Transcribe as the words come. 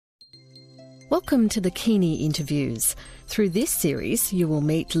Welcome to the Keeney Interviews. Through this series, you will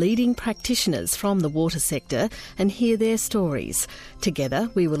meet leading practitioners from the water sector and hear their stories. Together,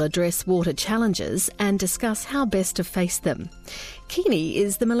 we will address water challenges and discuss how best to face them. Keeney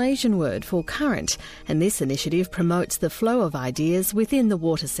is the Malaysian word for current, and this initiative promotes the flow of ideas within the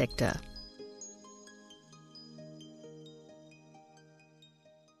water sector.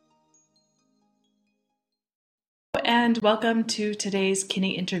 And welcome to today's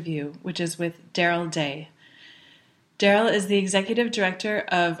Keeney interview, which is with Darryl Day. Darryl is the Executive Director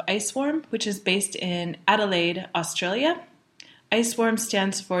of IceWarm, which is based in Adelaide, Australia. IceWarm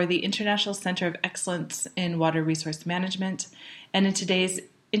stands for the International Centre of Excellence in Water Resource Management, and in today's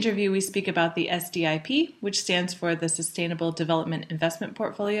interview we speak about the SDIP, which stands for the Sustainable Development Investment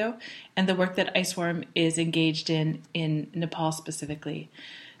Portfolio, and the work that IceWarm is engaged in Nepal specifically.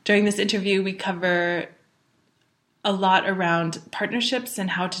 During this interview we cover a lot around partnerships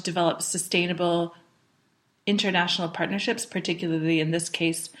and how to develop sustainable international partnerships, particularly in this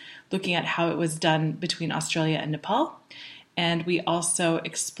case, looking at how it was done between Australia and Nepal. And we also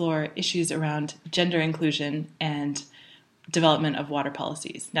explore issues around gender inclusion and development of water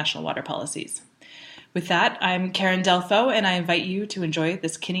policies, national water policies. With that, I'm Karen Delfo, and I invite you to enjoy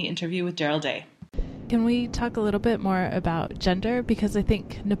this Keeney interview with Darryl Day. Can we talk a little bit more about gender? Because I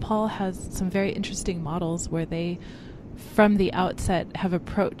think Nepal has some very interesting models where they, from the outset, have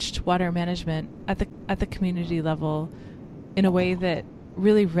approached water management at the community level in a way that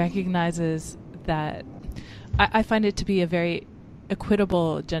really recognizes that I find it to be a very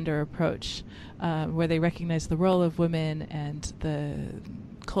equitable gender approach, where they recognize the role of women and the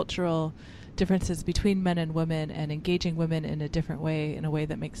cultural differences between men and women, and engaging women in a different way, in a way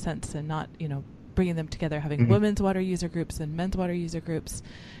that makes sense, and not, bringing them together, having women's water user groups and men's water user groups.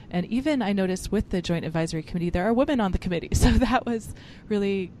 And even I noticed with the Joint Advisory Committee, there are women on the committee. So that was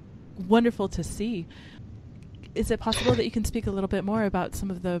really wonderful to see. Is it possible that you can speak a little bit more about some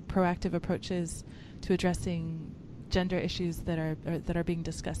of the proactive approaches to addressing gender issues that are being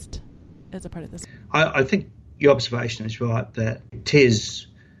discussed as a part of this? I think your observation is right, that it is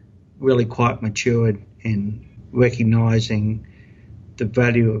really quite matured in recognising the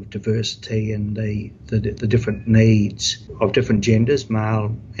value of diversity and the different needs of different genders,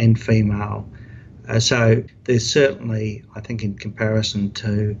 male and female. So there's certainly, I think, in comparison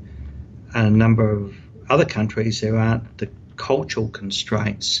to a number of other countries, there aren't the cultural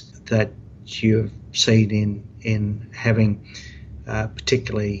constraints that you've seen in having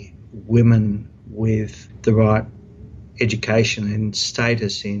particularly women with the right education and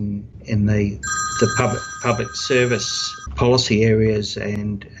status in the public service policy areas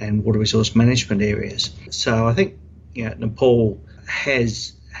and water resource management areas. So I think Nepal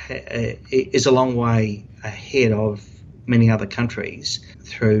is a long way ahead of many other countries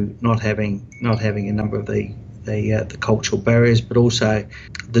through not having a number of the cultural barriers, but also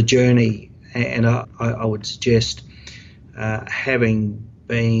the journey. And I would suggest having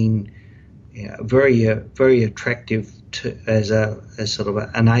been very attractive as sort of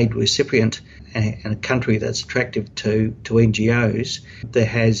an aid recipient and a country that's attractive to NGOs, there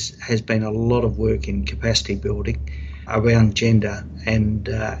has been a lot of work in capacity building around gender, and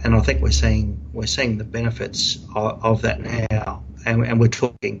I think we're seeing the benefits of that now, and we're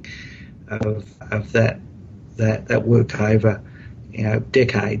talking of that work over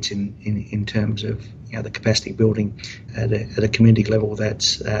decades in terms of the capacity building at a community level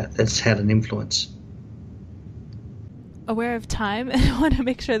that's had an influence. Aware of time, and I want to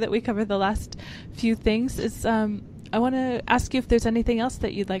make sure that we cover the last few things. I want to ask you if there's anything else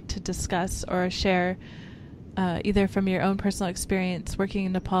that you'd like to discuss or share, either from your own personal experience working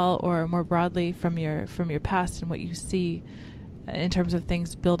in Nepal or more broadly from your past and what you see in terms of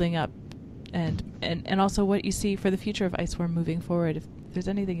things building up, and also what you see for the future of IceWarm moving forward. If there's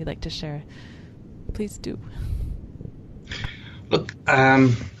anything you'd like to share, please do. Look, I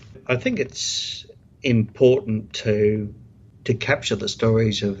think it's important to capture the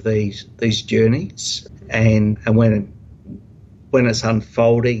stories of these journeys, and when it's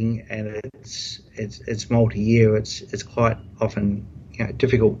unfolding and it's multi-year, it's quite often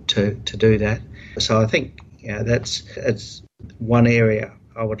difficult to do that. So I think that's one area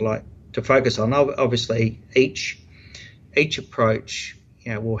I would like to focus on. Obviously, each approach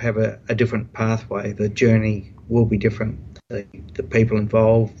will have a different pathway. The journey will be different. The people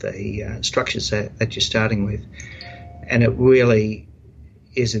involved, the structures that you're starting with. And it really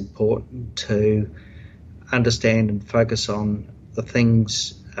is important to understand and focus on the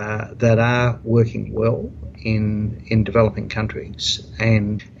things that are working well in developing countries,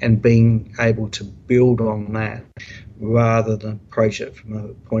 and being able to build on that rather than approach it from a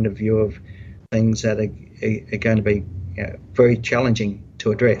point of view of things that are going to be very challenging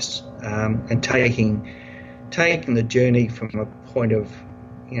to address, and taking the journey from a point of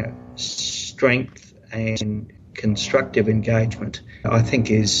strength and constructive engagement, I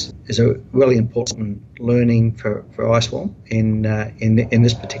think is a really important learning for IceWarm in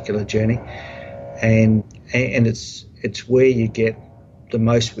this particular journey, and it's where you get the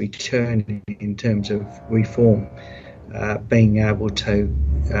most return in terms of reform, being able to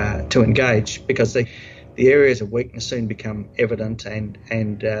engage, because the areas of weakness soon become evident, and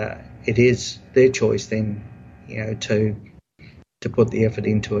it is their choice then to put the effort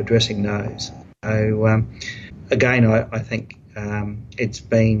into addressing those. So again, I think it's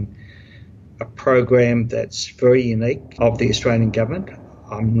been a program that's very unique of the Australian government.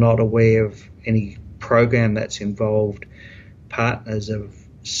 I'm not aware of any program that's involved partners of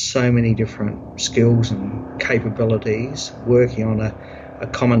so many different skills and capabilities working on a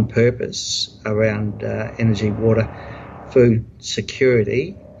common purpose around energy, water, food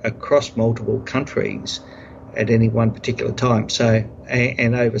security across multiple countries at any one particular time. So,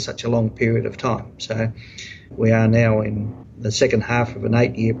 and over such a long period of time. So we are now in the second half of an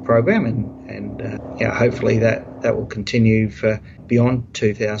 8-year program, and hopefully that will continue for beyond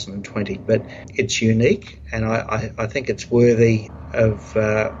 2020. But it's unique, and I think it's worthy of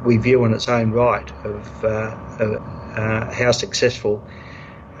review in its own right of how successful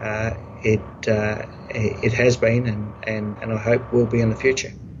it has been, and I hope will be in the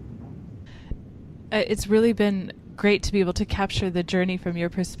future. It's really been great to be able to capture the journey from your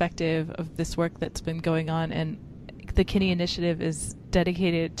perspective of this work that's been going on, and the Kinney Initiative is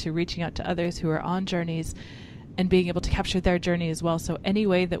dedicated to reaching out to others who are on journeys and being able to capture their journey as well. So any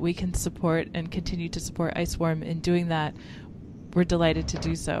way that we can support and continue to support IceWarm in doing that, we're delighted to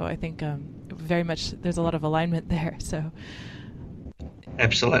do so. I think very much there's a lot of alignment there. So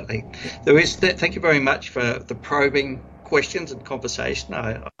absolutely, there is. Thank you very much for the probing questions and conversation.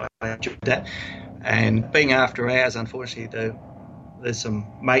 I enjoyed that. And being after hours, unfortunately, there's some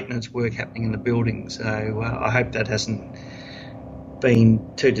maintenance work happening in the building, so I hope that hasn't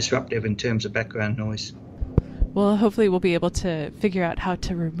been too disruptive in terms of background noise. Well, hopefully we'll be able to figure out how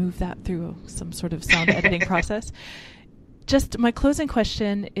to remove that through some sort of sound editing process. Just my closing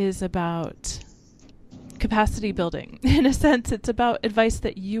question is about capacity building. In a sense, it's about advice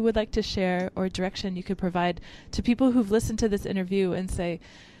that you would like to share or direction you could provide to people who've listened to this interview and say,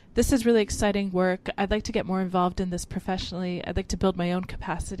 this is really exciting work. I'd like to get more involved in this professionally. I'd like to build my own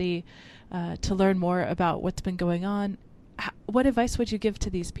capacity to learn more about what's been going on. What advice would you give to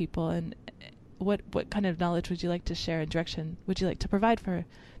these people, and what kind of knowledge would you like to share and direction would you like to provide for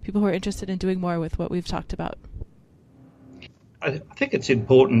people who are interested in doing more with what we've talked about? I think it's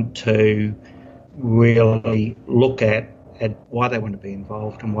important to really look at why they want to be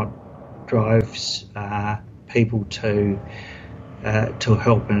involved and what drives people to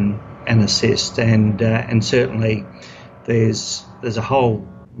help and assist, and certainly there's a whole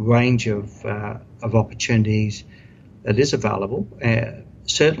range of opportunities that is available.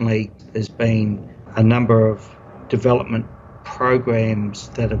 Certainly there's been a number of development programs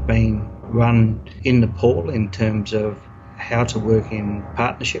that have been run in Nepal in terms of how to work in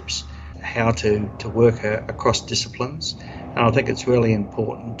partnerships, how to work across disciplines, and I think it's really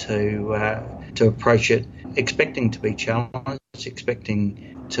important to approach it expecting to be challenged,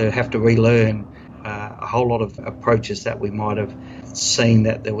 expecting to have to relearn a whole lot of approaches that we might have seen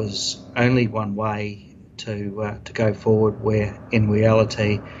that there was only one way to go forward, where in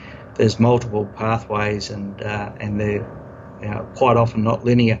reality there's multiple pathways, and they're quite often not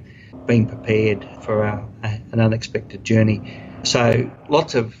linear, being prepared for an unexpected journey. So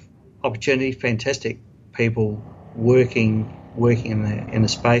lots of opportunity, fantastic people working in the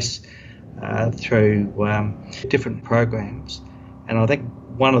space through different programs, and I think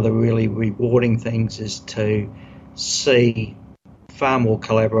one of the really rewarding things is to see far more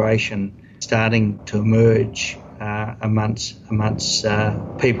collaboration starting to emerge amongst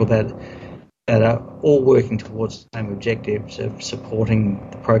people that are all working towards the same objectives of supporting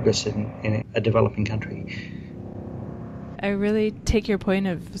the progress in a developing country. I really take your point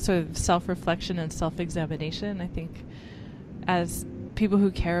of sort of self-reflection and self-examination. I think as people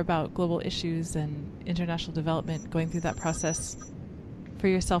who care about global issues and international development, going through that process for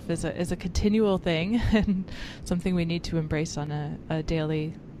yourself is a continual thing and something we need to embrace on a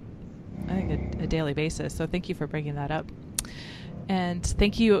daily basis. So thank you for bringing that up. And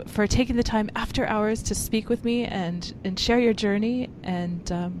thank you for taking the time after hours to speak with me and share your journey. And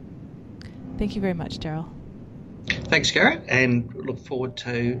thank you very much, Darryl. Thanks, Garrett, and look forward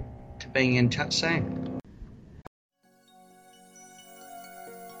to being in touch soon.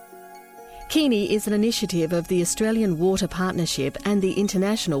 Kini is an initiative of the Australian Water Partnership and the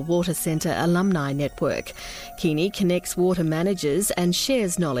International Water Centre Alumni Network. Kini connects water managers and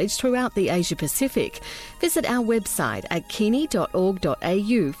shares knowledge throughout the Asia-Pacific. Visit our website at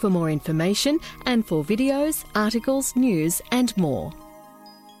kini.org.au for more information and for videos, articles, news and more.